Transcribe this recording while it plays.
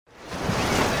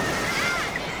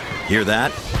Hear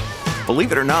that?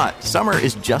 Believe it or not, summer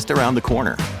is just around the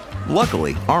corner.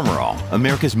 Luckily, Armor All,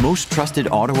 America's most trusted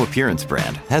auto appearance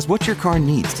brand, has what your car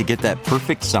needs to get that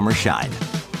perfect summer shine.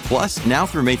 Plus, now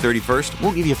through May 31st,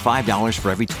 we'll give you $5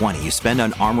 for every $20 you spend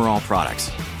on Armor All products.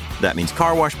 That means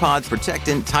car wash pods,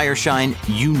 protectant, tire shine,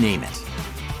 you name it.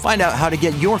 Find out how to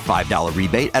get your $5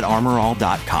 rebate at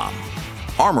armorall.com.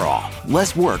 Armor All,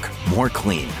 less work, more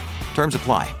clean. Terms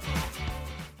apply.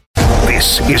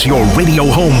 This is your radio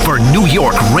home for New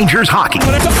York Rangers hockey.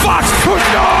 But it's a Fox.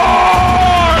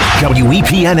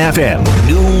 WEPN FM,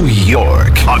 New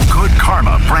York. A Good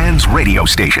Karma Brands radio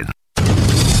station.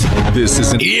 This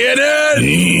is an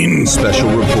ENN special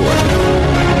report.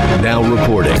 Now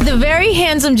reporting. The very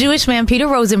handsome Jewish man, Peter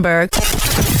Rosenberg.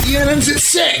 ENN's at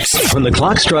 6. When the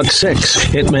clock struck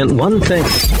 6, it meant one thing.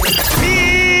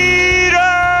 Peter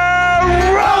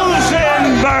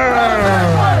Rosenberg!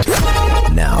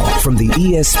 Now, from the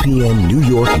ESPN New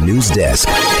York news desk,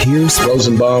 here's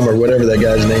Rosenbaum or whatever that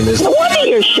guy's name is. No wonder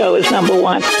your show is number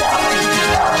one.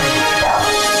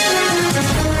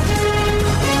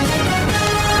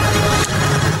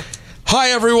 Hi,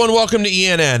 everyone. Welcome to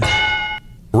ENN.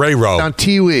 Ray Rowe. On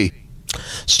TV.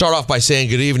 Start off by saying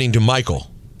good evening to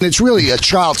Michael. It's really a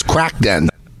child's crack den.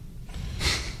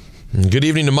 Good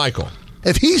evening to Michael.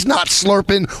 If he's not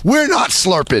slurping, we're not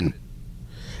slurping.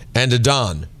 And to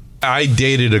Don. I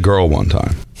dated a girl one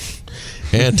time.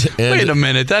 And Wait a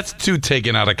minute. That's too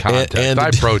taken out of context.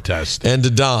 I protest. And to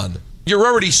Don. You're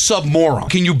already sub-moron.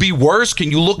 Can you be worse?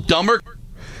 Can you look dumber?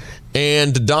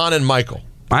 And to Don and Michael.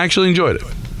 I actually enjoyed it.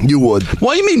 You would.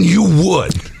 What do you mean you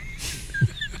would?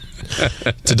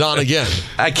 To Don again.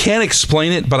 I can't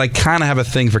explain it, but I kind of have a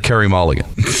thing for Kerry Mulligan.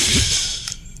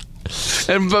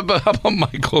 But how about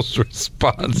Michael's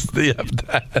response to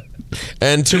that?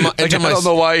 And to my, I don't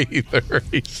know why either.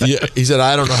 He said,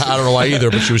 I don't know why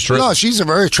either, but she was true. No, she's a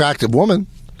very attractive woman.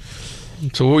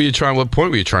 So what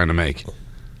point were you trying to make?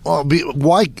 Well,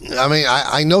 why? I mean,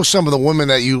 I know some of the women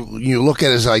that you look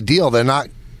at as ideal. They're not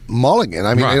Mulligan.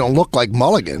 I mean, They don't look like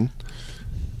Mulligan.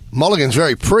 Mulligan's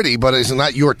very pretty, but it's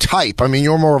not your type. I mean,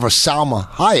 you're more of a Salma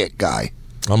Hayek guy.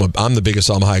 I'm the biggest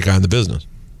Salma Hayek guy in the business.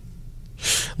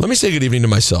 Let me say good evening to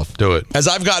myself. Do it. As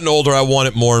I've gotten older, I want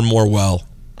it more and more well.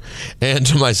 And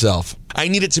to myself, I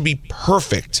need it to be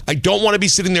perfect. I don't want to be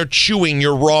sitting there chewing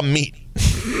your raw meat.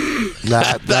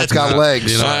 That's got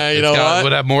legs. You know what? It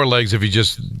would have more legs if you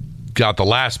just got the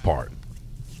last part.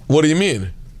 What do you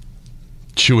mean?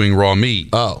 Chewing raw meat.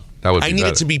 Oh. That would be I need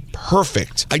better. it to be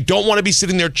perfect. I don't want to be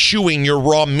sitting there chewing your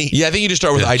raw meat. Yeah, I think you just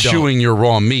start with I don't. Chewing your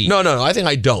raw meat. No, I think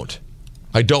I don't.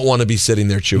 I don't want to be sitting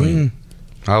there chewing.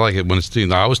 I like it when it's...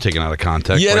 I was taken out of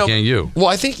context. Why can't you? Well,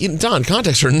 I think, Don,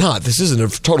 context or not, this isn't a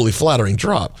totally flattering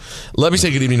drop. Let me say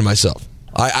good evening to myself.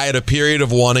 I had a period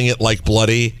of wanting it like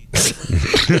bloody.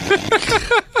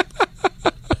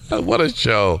 What a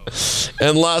show.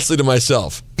 And lastly to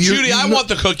myself. Judy, I want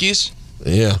the cookies.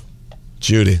 Yeah.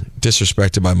 Judy,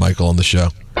 disrespected by Michael on the show.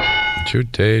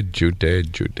 Judy.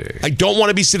 I don't want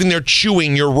to be sitting there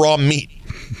chewing your raw meat.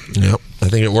 Yep, I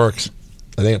think it works.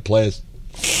 I think it plays.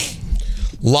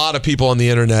 A lot of people on the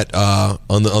internet,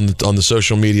 on the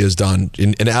social media, is done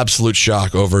in absolute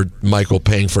shock over Michael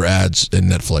paying for ads in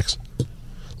Netflix. A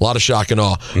lot of shock and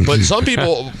awe. But some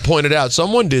people pointed out,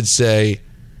 someone did say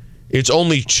it's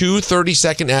only 2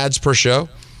 30-second ads per show.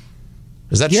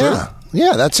 Is that true?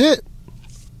 Yeah, that's it.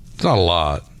 It's not a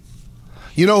lot.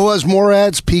 You know who has more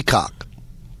ads? Peacock.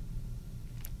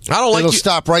 It'll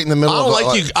stop right in the middle.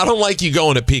 I don't like you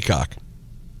going to Peacock.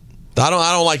 I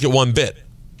don't like it one bit.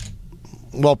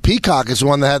 Well, Peacock is the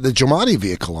one that had the Giamatti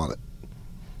vehicle on it.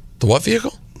 The what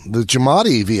vehicle? The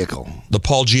Giamatti vehicle. The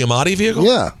Paul Giamatti vehicle?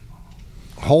 Yeah.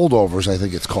 Holdovers, I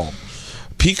think it's called.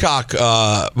 Peacock,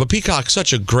 but Peacock's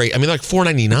such a great... I mean, like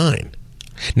 $4.99.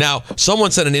 Now,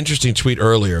 someone sent an interesting tweet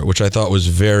earlier, which I thought was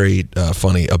very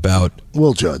funny about...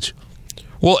 We'll judge.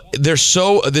 Well, they're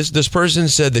so... This person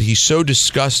said that he's so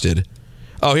disgusted.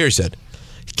 Oh, here he said,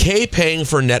 Kay paying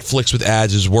for Netflix with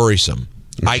ads is worrisome.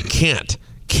 I can't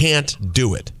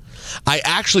do it. I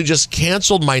actually just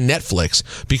canceled my Netflix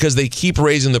because they keep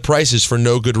raising the prices for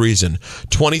no good reason.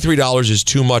 $23 is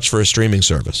too much for a streaming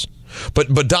service.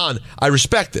 But Don, I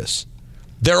respect this.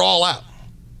 They're all out.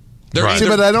 See,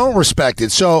 but I don't respect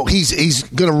it. So he's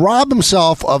going to rob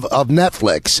himself of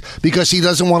Netflix because he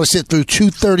doesn't want to sit through 2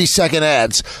 30-second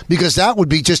ads, because that would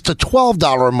be just a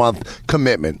 $12 a month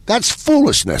commitment. That's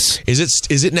foolishness.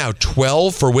 Is it now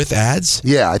 $12 for with ads?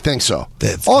 Yeah, I think so.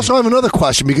 Also, I have another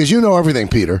question, because you know everything,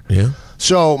 Peter. Yeah.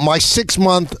 So my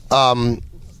 6-month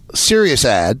Sirius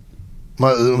ad,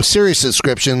 My Sirius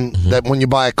subscription that when you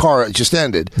buy a car, it just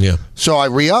ended. Yeah. So I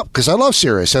re-up because I love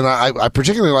Sirius, and I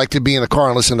particularly like to be in the car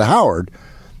and listen to Howard.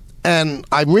 And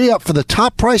I re-up for the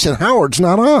top price, and Howard's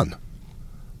not on.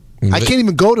 I can't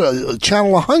even go to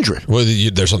channel 100. Well,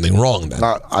 there's something wrong then.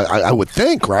 I would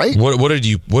think, right? What did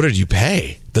you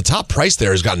pay? The top price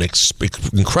there has gotten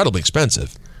incredibly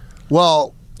expensive.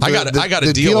 Well, I got a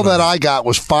the deal that I got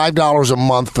was $5 a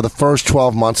month for the first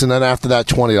 12 months, and then after that,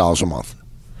 $20 a month.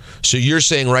 So you're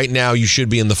saying right now you should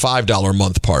be in the $5 a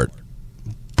month part,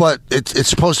 but it's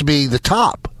supposed to be the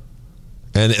top.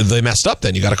 And they messed up.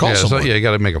 Then you got to call someone. So, you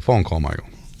got to make a phone call, Michael.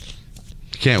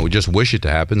 You can't. We just wish it to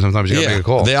happen. Sometimes you got to make a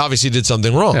call. They obviously did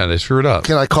something wrong. Yeah, they screwed up.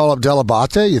 Can I call up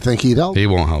Delabate? You think he'd help? He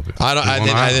won't help you. I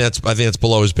think that's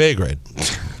below his pay grade.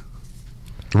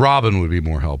 Robin would be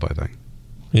more help, I think.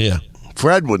 Yeah,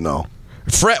 Fred would know.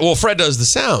 Fred does the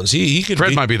sounds. He could.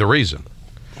 Fred might be the reason.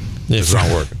 It's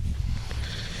not working.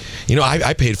 You know,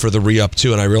 I paid for the re-up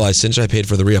too, and I realized since I paid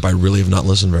for the re-up, I really have not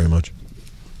listened very much.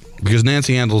 Because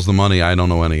Nancy handles the money, I don't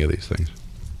know any of these things.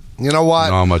 You know what? I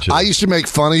know how much I used to make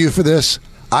fun of you for this.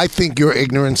 I think your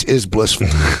ignorance is blissful.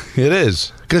 It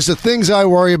is. Because the things I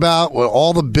worry about, with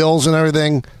all the bills and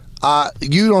everything,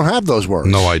 you don't have those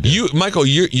worries. No idea. Michael,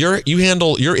 you're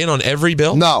in on every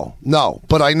bill? No,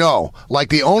 but I know. Like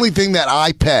the only thing that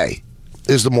I pay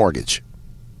is the mortgage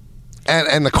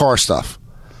and the car stuff.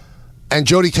 And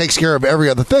Jody takes care of every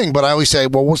other thing, but I always say,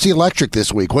 well, what's the electric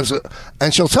this week?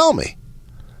 And she'll tell me.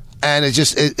 And it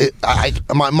just,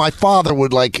 my father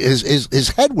would his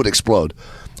head would explode.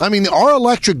 I mean, our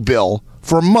electric bill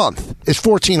for a month is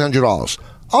 $1,400.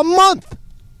 A month.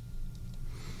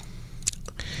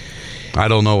 I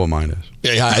don't know what mine is.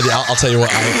 Yeah, I'll tell you what.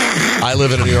 I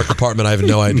live in a New York apartment. I have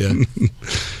no idea.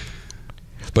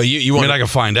 But you want? I can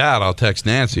find out. I'll text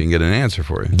Nancy and get an answer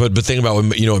for you. But think about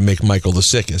what make Michael the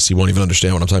sickest. He won't even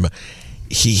understand what I'm talking about.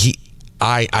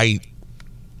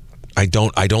 I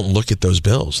don't look at those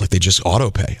bills. Like they just auto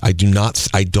pay. I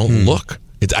don't look.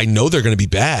 I know they're going to be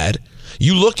bad.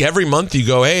 You look every month. You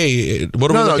go, hey, what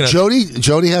are we looking at?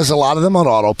 Jody has a lot of them on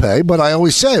auto pay. But I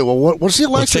always say, well, what's the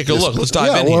electric? Let's take a look. Let's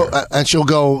dive in here. And she'll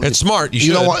go. It's smart.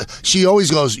 You don't want. She always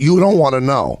goes, you don't want to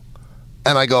know.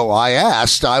 And I go, I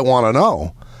asked. I want to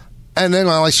know. And then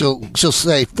she'll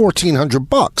say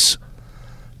 $1,400.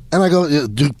 And I go,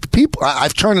 do people?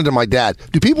 I've turned into my dad.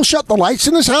 Do people shut the lights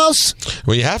in this house?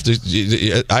 Well, you have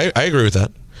to. I agree with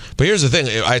that. But here's the thing.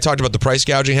 I talked about the price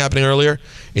gouging happening earlier.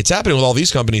 It's happening with all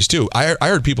these companies too. I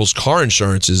heard people's car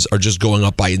insurances are just going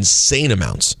up by insane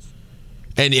amounts.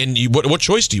 And what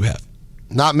choice do you have?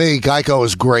 Not me. Geico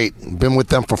is great. Been with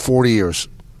them for 40 years.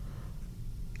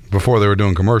 Before they were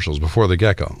doing commercials, before the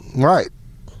gecko. Right.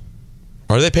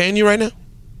 Are they paying you right now?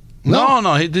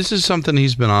 No. This is something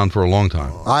he's been on for a long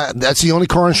time. That's the only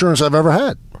car insurance I've ever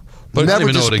had. But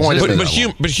never disappointed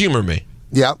me. But humor me.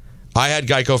 Yeah. I had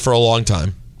Geico for a long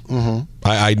time. Mm-hmm.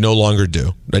 I no longer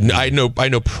do. I had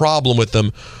no problem with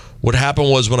them. What happened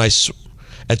was when at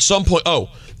some point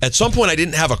I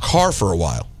didn't have a car for a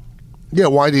while. Yeah,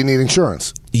 why do you need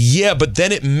insurance? Yeah, but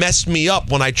then it messed me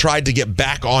up when I tried to get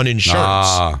back on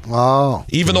insurance.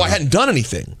 Even though I hadn't done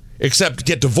anything except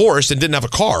get divorced and didn't have a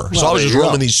car. So I was just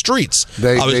roaming these streets.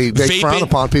 They frown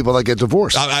upon people that get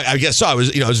divorced. I guess so. I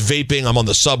was vaping. I'm on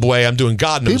the subway. I'm doing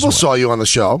God knows what. People saw you on the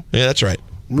show. Yeah, that's right.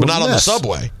 But not on the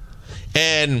subway.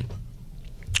 And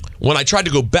when I tried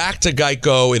to go back to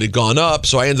Geico, it had gone up,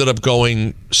 so I ended up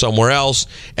going somewhere else.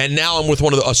 And now I'm with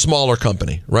a smaller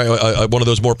company, right? One of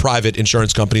those more private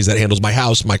insurance companies that handles my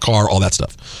house, my car, all that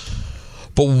stuff.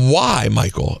 But why,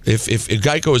 Michael, if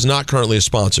Geico is not currently a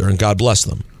sponsor, and God bless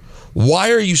them,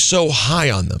 why are you so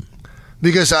high on them?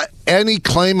 Because any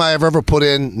claim I have ever put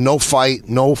in, no fight,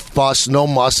 no fuss, no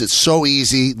muss, it's so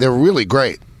easy. They're really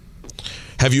great.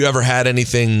 Have you ever had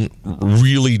anything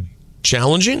really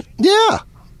challenging? Yeah.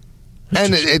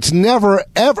 And it's never,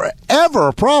 ever, ever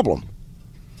a problem.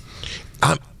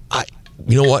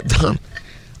 You know what, Tom?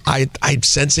 I'm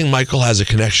sensing Michael has a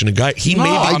connection to Geico. He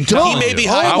may be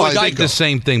high. I would Geico. think the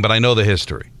same thing, but I know the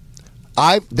history.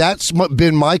 That's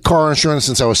been my car insurance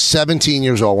since I was 17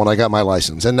 years old when I got my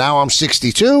license. And now I'm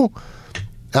 62.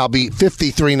 I'll be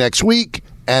 53 next week,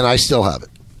 and I still have it.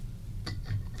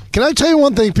 Can I tell you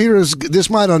one thing, Peter? This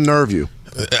might unnerve you.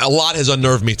 A lot has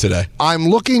unnerved me today. I'm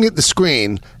looking at the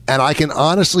screen, and I can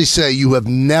honestly say you have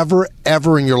never,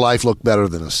 ever in your life looked better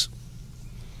than us.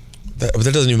 That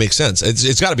doesn't even make sense.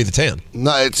 It's got to be the tan.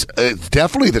 No, it's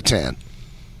definitely the tan.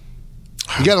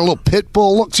 You got a little pit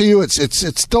bull look to you.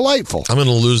 It's delightful. I'm going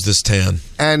to lose this tan,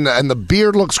 and the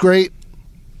beard looks great.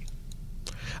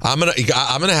 I'm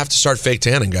gonna have to start fake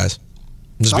tanning, guys.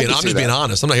 I'm just being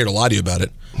honest. I'm not here to lie to you about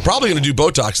it. Probably going to do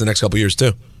Botox the next couple of years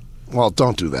too. Well,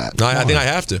 don't do that. I think I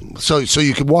have to. So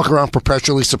you can walk around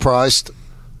perpetually surprised?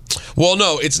 Well,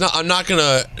 no, it's not. I'm not going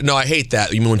to. No, I hate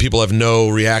that. Even when people have no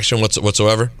reaction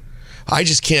whatsoever. I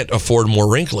just can't afford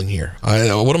more wrinkling here.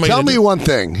 What am I? Tell me one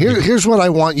thing. Here's what I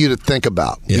want you to think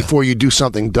about before you do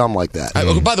something dumb like that.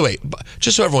 By the way,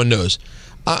 just so everyone knows,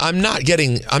 I'm not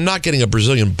getting a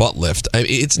Brazilian butt lift.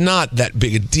 It's not that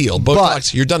big a deal.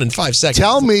 Botox, you're done in 5 seconds.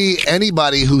 Tell me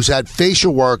anybody who's had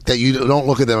facial work that you don't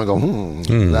look at them and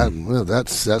go,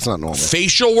 that's not normal.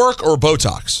 Facial work or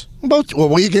Botox? Well,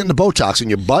 where are you getting the Botox? In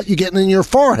your butt? You're getting it in your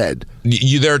forehead.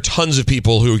 There are tons of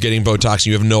people who are getting Botox and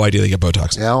you have no idea they get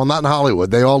Botox. Yeah, well, not in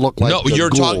Hollywood. They all look like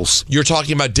ghouls. You're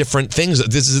talking about different things.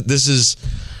 This is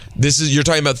you're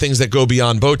talking about things that go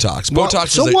beyond Botox.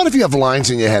 Botox. What if you have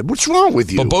lines in your head? What's wrong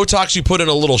with you? But Botox, you put in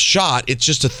a little shot. It's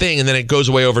just a thing, and then it goes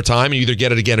away over time, and you either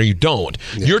get it again or you don't.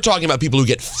 Yeah. You're talking about people who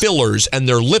get fillers and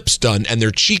their lips done and their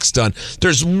cheeks done.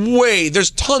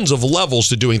 There's tons of levels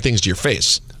to doing things to your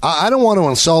face. I don't want to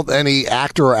insult any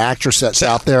actor or actress that's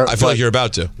out there. I feel like you're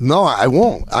about to. No, I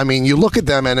won't. I mean, you look at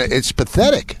them and it's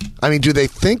pathetic. I mean, do they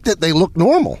think that they look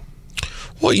normal?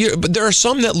 Well, but there are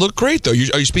some that look great, though. Are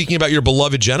you speaking about your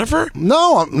beloved Jennifer?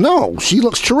 No, she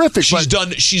looks terrific. She's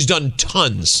done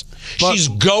tons. She's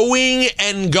going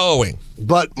and going.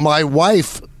 But my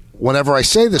wife, whenever I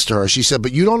say this to her, she said,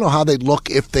 "But you don't know how they look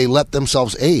if they let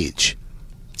themselves age."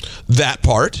 That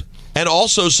part. And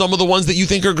also, some of the ones that you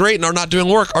think are great and are not doing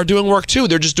work are doing work, too.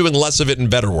 They're just doing less of it and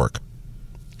better work.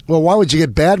 Well, why would you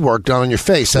get bad work done on your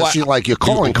face? That's like your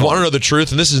calling card. You want to know the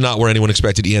truth? And this is not where anyone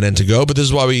expected ENN to go, but this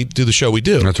is why we do the show we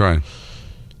do. That's right.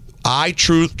 I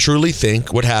truly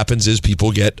think what happens is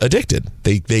people get addicted.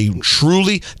 They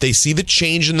see the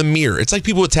change in the mirror. It's like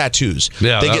people with tattoos.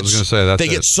 Yeah, I was going to say that. They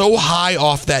get so high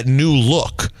off that new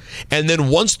look. And then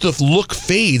once the look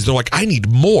fades, they're like, I need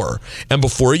more. And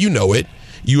before you know it,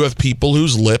 you have people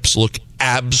whose lips look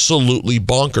absolutely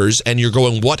bonkers, and you're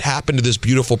going, what happened to this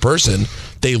beautiful person?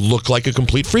 They look like a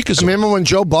complete freakazoid. Remember when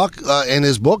Joe Buck in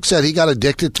his book said he got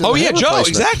addicted to hair Joe, replacement?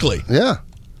 exactly. Yeah.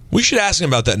 We should ask him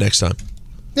about that next time.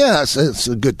 Yeah, it's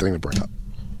a good thing to bring up.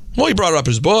 Well, he brought up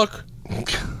his book.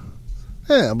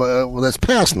 Yeah, but that's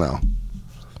past now.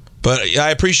 But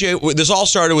I appreciate, this all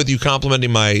started with you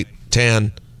complimenting my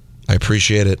tan. I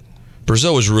appreciate it.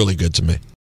 Brazil was really good to me.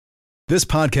 This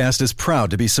podcast is proud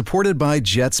to be supported by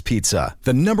Jets Pizza,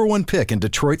 the #1 pick in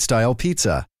Detroit-style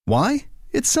pizza. Why?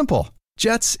 It's simple.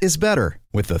 Jets is better.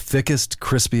 With the thickest,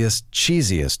 crispiest,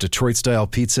 cheesiest Detroit-style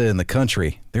pizza in the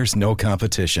country, there's no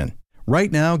competition.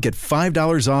 Right now, get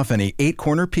 $5 off any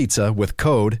 8-corner pizza with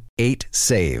code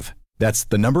 8SAVE. That's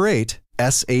the number 8,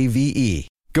 SAVE.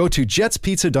 Go to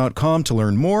jetspizza.com to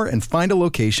learn more and find a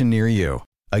location near you.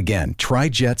 Again, try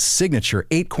Jet's signature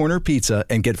 8-corner pizza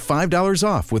and get $5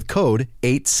 off with code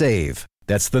 8SAVE.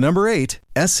 That's the number 8,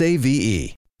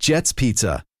 SAVE. Jet's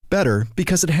Pizza. Better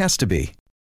because it has to be.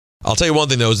 I'll tell you one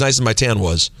thing, though. As nice as my tan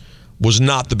was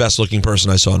not the best-looking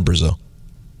person I saw in Brazil.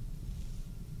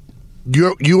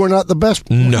 You are not the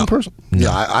best looking person? No.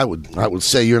 Yeah, I would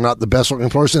say you're not the best looking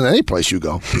person in any place you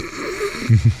go.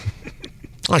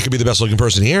 I could be the best looking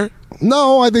person here.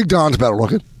 No, I think Don's better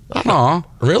looking. Aw.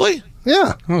 Really?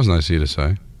 Yeah. That was nice of you to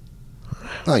say.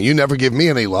 No, you never give me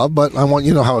any love, but I want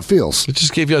you to know how it feels. It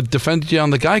just defended you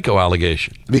on the Geico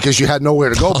allegation. Because you had nowhere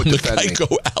to go but the defend me.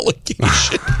 Geico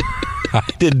allegation. I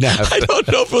didn't have to. I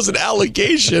don't know if it was an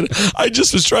allegation. I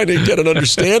just was trying to get an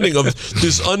understanding of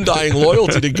this undying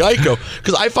loyalty to Geico.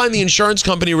 Because I find the insurance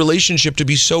company relationship to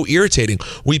be so irritating.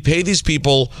 We pay these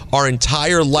people our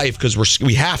entire life because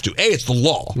we have to. A, it's the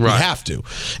law. Right. We have to.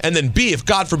 And then B, if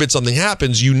God forbid something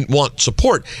happens, you want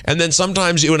support. And then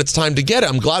sometimes when it's time to get it,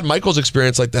 I'm glad Michael's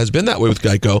experience like that has been that way with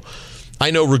Geico. I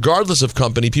know regardless of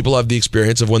company, people have the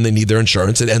experience of when they need their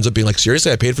insurance. It ends up being like,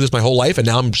 seriously, I paid for this my whole life and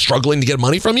now I'm struggling to get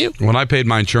money from you? When I paid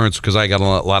my insurance, because I got a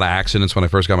lot of accidents when I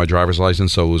first got my driver's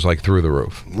license, so it was like through the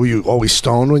roof. Were you always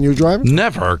stoned when you were driving?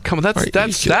 Never. Come on, that's again,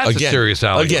 a serious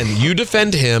allegation. Again, you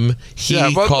defend him.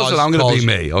 Listen, I'm going to be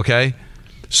me, okay?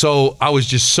 So I was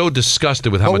just so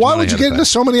disgusted with how much money I had. Why would you get into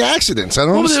so many accidents? I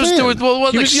don't understand. It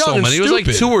wasn't like so many. It was like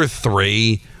 2 or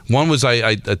 3. One was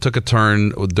I took a turn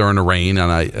during the rain and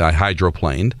I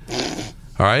hydroplaned.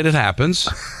 All right, it happens.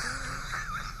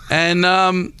 And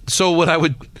so what I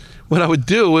would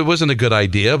do, it wasn't a good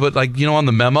idea, but on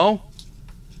the memo,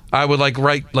 I would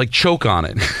write choke on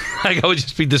it. I would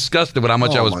just be disgusted with how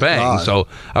much I was paying. God. So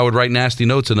I would write nasty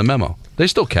notes in the memo. They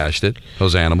still cashed it,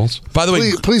 those animals. By the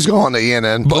way, please go on to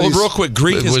ENN. But real quick,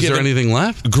 was there anything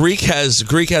left? Greek has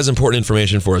important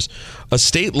information for us. A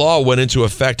state law went into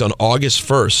effect on August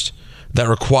 1st that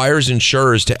requires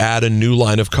insurers to add a new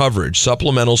line of coverage,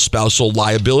 supplemental spousal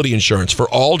liability insurance for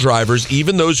all drivers,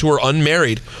 even those who are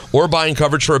unmarried or buying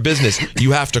coverage for a business.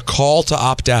 You have to call to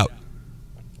opt out.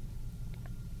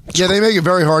 Yeah, they make it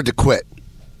very hard to quit.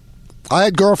 I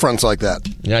had girlfriends like that.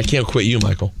 Yeah, I can't quit you,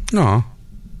 Michael. No.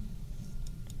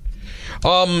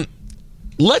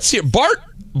 Let's hear. Bart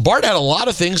had a lot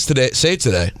of things to say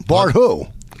today. Bart who?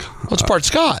 What's Bart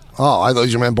Scott? Oh, I thought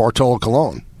you meant Bartolo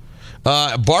Colon.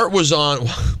 Bart was on.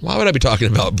 Why would I be talking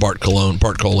about Bart Colon?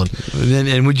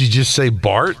 And would you just say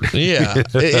Bart? Yeah,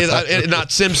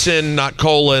 not Simpson, not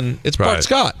Colon. It's Bart Right.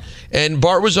 Scott. And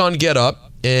Bart was on Get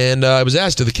Up, and I was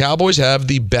asked, do the Cowboys have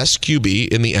the best QB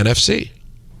in the NFC?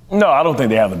 No, I don't think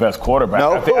they have the best quarterback.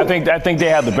 No? I think they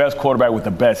have the best quarterback with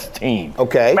the best team.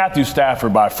 Okay. Matthew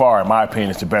Stafford, by far, in my opinion,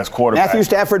 is the best quarterback. Matthew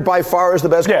Stafford by far is the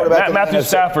best quarterback. in the Matthew NFC.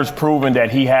 Stafford's proven that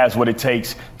he has what it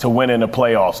takes to win in the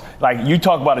playoffs. Like, you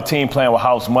talk about a team playing with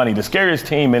house money. The scariest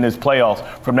team in his playoffs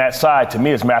from that side, to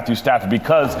me, is Matthew Stafford,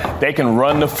 because they can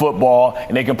run the football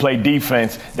and they can play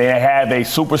defense. They have a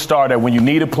superstar that when you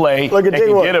need a play, they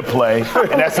can get a play.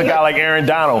 And that's a guy like Aaron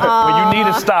Donald. When you need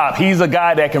a stop, he's a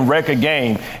guy that can wreck a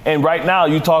game. And right now,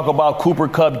 you talk about Cooper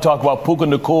Kupp, you talk about Puka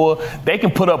Nacua. They can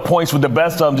put up points with the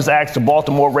best of them. Just ask the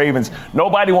Baltimore Ravens.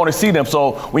 Nobody want to see them.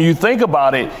 So when you think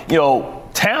about it,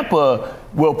 Tampa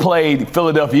will play the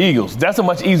Philadelphia Eagles. That's a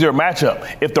much easier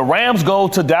matchup. If the Rams go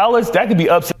to Dallas, that could be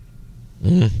upset.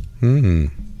 Mm-hmm.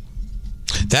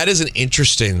 That is an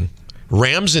interesting.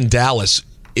 Rams in Dallas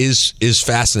is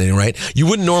fascinating, right? You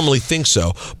wouldn't normally think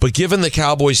so, but given the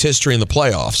Cowboys' history in the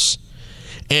playoffs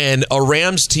and a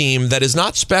Rams team that is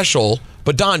not special,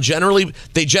 but Don,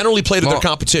 they generally play to their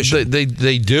competition. They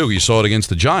do. You saw it against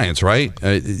the Giants, right?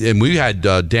 And we had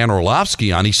Dan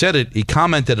Orlovsky on. He said it. He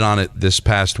commented on it this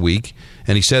past week,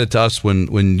 and he said it to us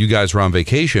when you guys were on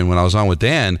vacation, when I was on with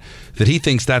Dan, that he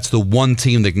thinks that's the one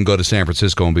team that can go to San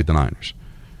Francisco and beat the Niners.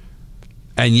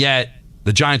 And yet,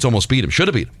 the Giants almost beat him. Should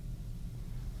have beat him.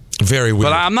 Very weird.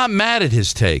 But I'm not mad at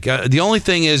his take. The only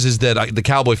thing is that the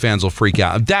Cowboy fans will freak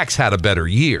out. Dak's had a better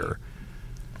year.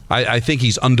 I think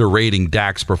he's underrating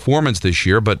Dak's performance this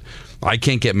year, but I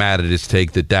can't get mad at his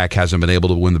take that Dak hasn't been able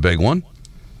to win the big one.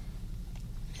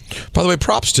 By the way,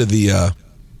 props to the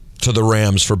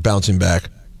Rams for bouncing back.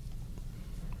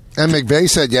 And McVay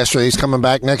said yesterday he's coming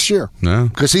back next year. Yeah.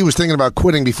 Because he was thinking about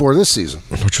quitting before this season.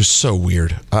 Which was so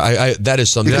weird. That is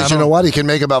something. Because you know what? He can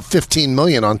make about $15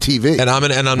 million on TV. And I'm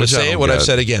going to say what I've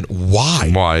said again.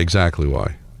 Why? Why? Exactly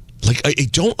why? Like, I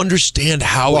don't understand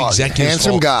how executives...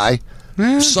 Handsome guy.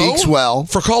 Speaks well.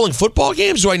 For calling football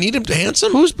games? Do I need him to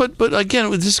handsome? But again,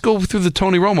 let's go through the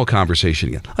Tony Romo conversation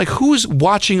again. Like, who's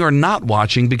watching or not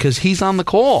watching because he's on the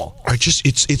call?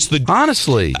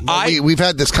 Honestly. We've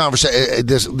had this conversation.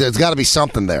 There's got to be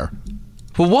something there.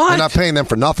 For what? They're not paying them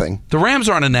for nothing. The Rams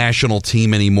aren't a national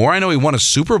team anymore. I know he won a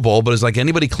Super Bowl, but is like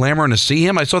anybody clamoring to see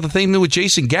him? I saw the same thing with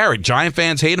Jason Garrett. Giant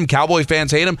fans hate him. Cowboy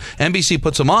fans hate him. NBC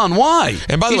puts him on. Why?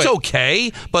 And by the he's way,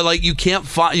 okay, but like you can't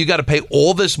find. You got to pay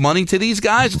all this money to these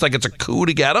guys. It's like it's a coup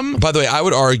to get them. By the way, I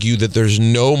would argue that there's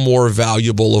no more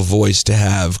valuable a voice to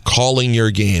have calling your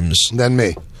games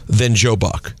than Joe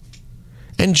Buck.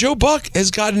 And Joe Buck has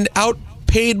gotten outpaid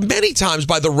many times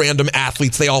by the random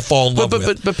athletes they all fall in love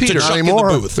with. But Peter, not anymore.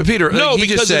 In the booth. But Peter, no, he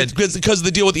because of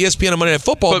the deal with ESPN and Monday Night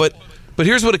Football. But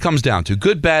here's what it comes down to: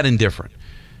 good, bad, and different.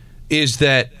 Is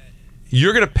that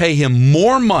you're going to pay him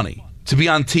more money to be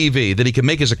on TV than he can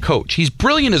make as a coach. He's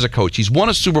brilliant as a coach. He's won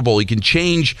a Super Bowl. He can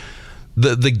change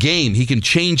the game. He can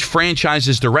change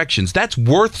franchises' directions. That's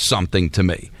worth something to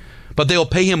me. But they'll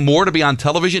pay him more to be on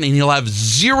television, and he'll have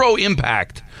zero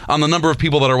impact on the number of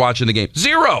people that are watching the game.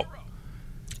 Zero.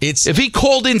 If he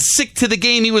called in sick to the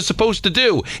game he was supposed to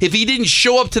do, if he didn't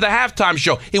show up to the halftime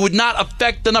show, it would not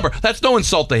affect the number. That's no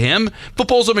insult to him.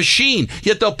 Football's a machine,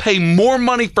 yet they'll pay more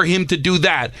money for him to do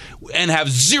that and have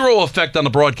zero effect on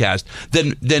the broadcast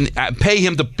than pay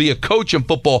him to be a coach in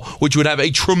football, which would have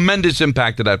a tremendous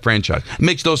impact to that franchise. It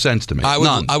makes no sense to me.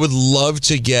 None. I would love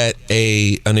to get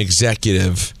an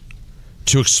executive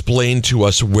to explain to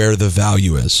us where the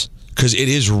value is, because it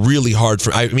is really hard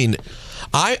for.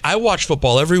 I watch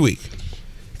football every week,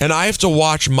 and I have to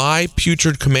watch my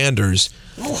putrid Commanders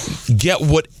get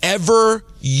whatever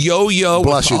yo-yo.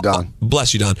 Bless you, Don.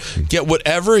 Bless you, Don. Get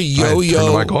whatever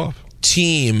yo-yo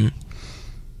team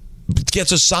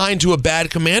gets assigned to a bad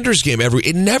Commanders game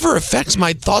it never affects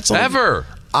my thoughts on ever.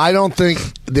 I don't think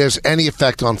there's any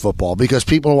effect on football because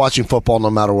people are watching football no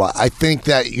matter what. I think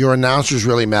that your announcers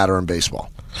really matter in baseball.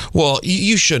 Well,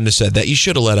 you shouldn't have said that. You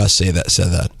should have let us said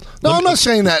that. No, I'm not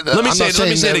saying that. Let me say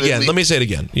it again. Let me say it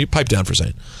again. You pipe down for a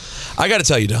second. I got to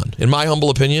tell you, Don, in my humble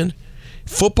opinion,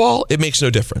 Football, it makes no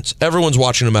difference. Everyone's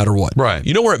watching no matter what. Right.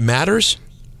 You know where it matters?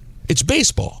 It's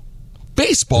baseball.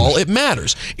 Baseball, it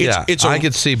matters. I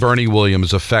could see Bernie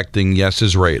Williams affecting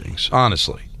his ratings,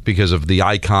 honestly, because of the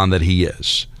icon that he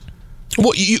is.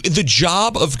 Well, the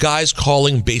job of guys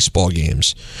calling baseball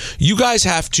games, you guys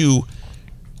have to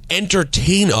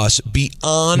entertain us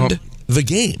beyond the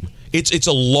game. It's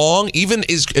a long, even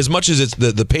as much as it's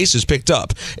the pace is picked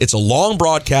up, it's a long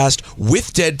broadcast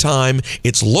with dead time.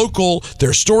 It's local. There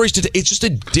are stories it's just a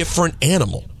different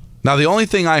animal. Now, the only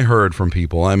thing I heard from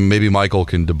people, and maybe Michael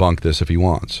can debunk this if he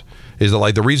wants, is that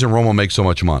like the reason Romo makes so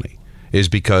much money is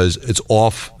because it's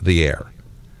off the air,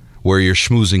 where you're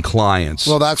schmoozing clients.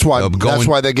 Well, that's why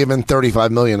they're giving $35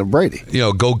 million to Brady.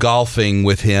 Go golfing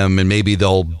with him, and maybe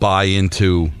they'll buy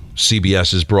into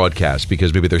CBS's broadcast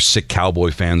because maybe they're sick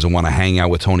Cowboy fans and want to hang out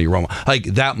with Tony Romo. Like,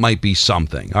 that might be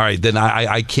something. All right, then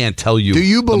I can't tell you. Do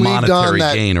you believe, the monetary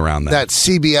Don, gain around that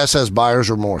CBS has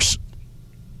buyer's remorse?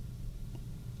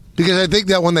 Because I think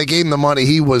that when they gave him the money,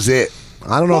 he was it.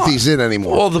 I don't know if he's in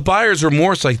anymore. Well, the buyer's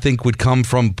remorse, I think, would come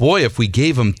from, boy, if we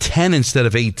gave him 10 instead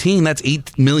of 18, that's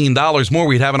 $8 million more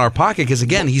we'd have in our pocket because,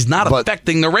 again, he's not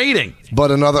affecting the rating.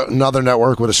 But another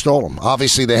network would have stolen him.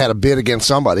 Obviously, they had a bid against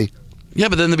somebody. Yeah,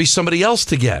 but then there'd be somebody else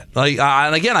to get.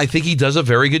 And again, I think he does a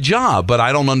very good job, but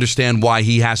I don't understand why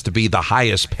he has to be the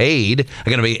highest paid.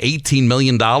 I'm going to pay $18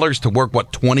 million to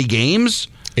work, 20 games?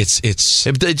 It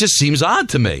just seems odd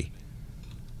to me.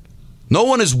 No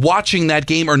one is watching that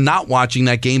game or not watching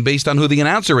that game based on who the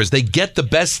announcer is. They get the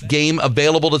best game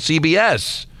available to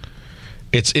CBS.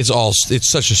 It's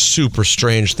such a super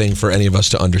strange thing for any of us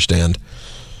to understand.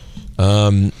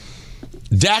 Dak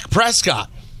Prescott.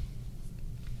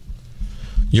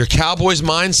 Your Cowboys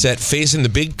mindset facing the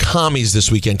big commies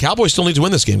this weekend. Cowboys still need to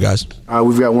win this game, guys.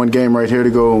 We've got one game right here to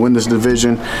go win this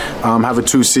division, have a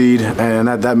 2 seed, and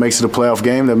that makes it a playoff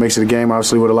game. That makes it a game,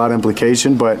 obviously, with a lot of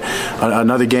implication. But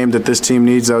another game that this team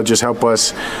needs that will just help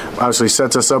us, obviously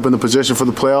sets us up in the position for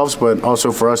the playoffs, but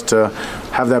also for us to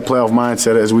have that playoff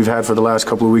mindset as we've had for the last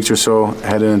couple of weeks or so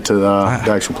heading into the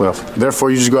actual playoff. Therefore,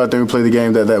 you just go out there and play the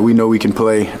game that we know we can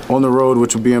play on the road,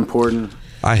 which will be important.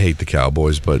 I hate the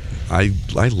Cowboys, but I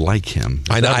like him.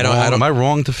 Am I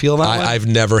wrong to feel that way? I've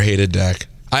never hated Dak.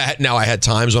 I had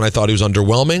times when I thought he was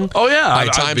underwhelming. Oh, yeah. I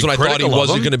had times when I thought he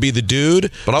wasn't going to be the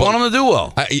dude. But I want him to do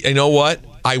well. You know what?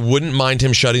 I wouldn't mind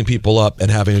him shutting people up and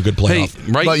having a good playoff.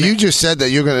 Hey, but you just said that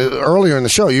you're going to, earlier in the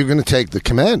show, you're going to take the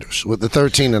Commanders with the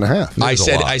 13.5.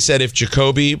 I said if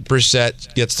Jacoby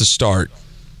Brissett gets the start,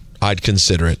 I'd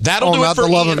consider it. That'll do it not for the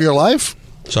love of your life?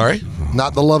 Sorry?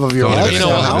 Not the love of your life. You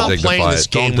know, I'm not playing this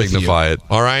game with you. Don't dignify it.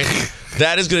 All right?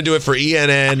 That is going to do it for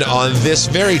ENN on this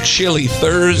very chilly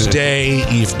Thursday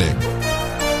evening.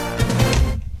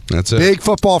 That's it. Big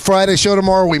Football Friday show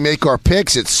tomorrow. We make our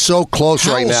picks. It's so close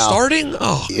right now. Starting?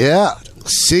 Oh. Yeah.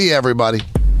 See you, everybody.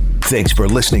 Thanks for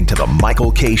listening to the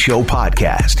Michael K. Show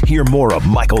podcast. Hear more of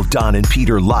Michael, Don, and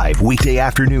Peter live weekday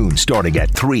afternoons starting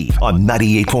at 3 on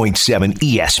 98.7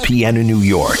 ESPN in New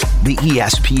York, the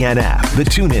ESPN app, the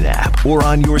TuneIn app, or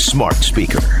on your smart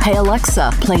speaker. Hey,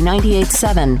 Alexa, play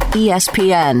 98.7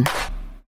 ESPN.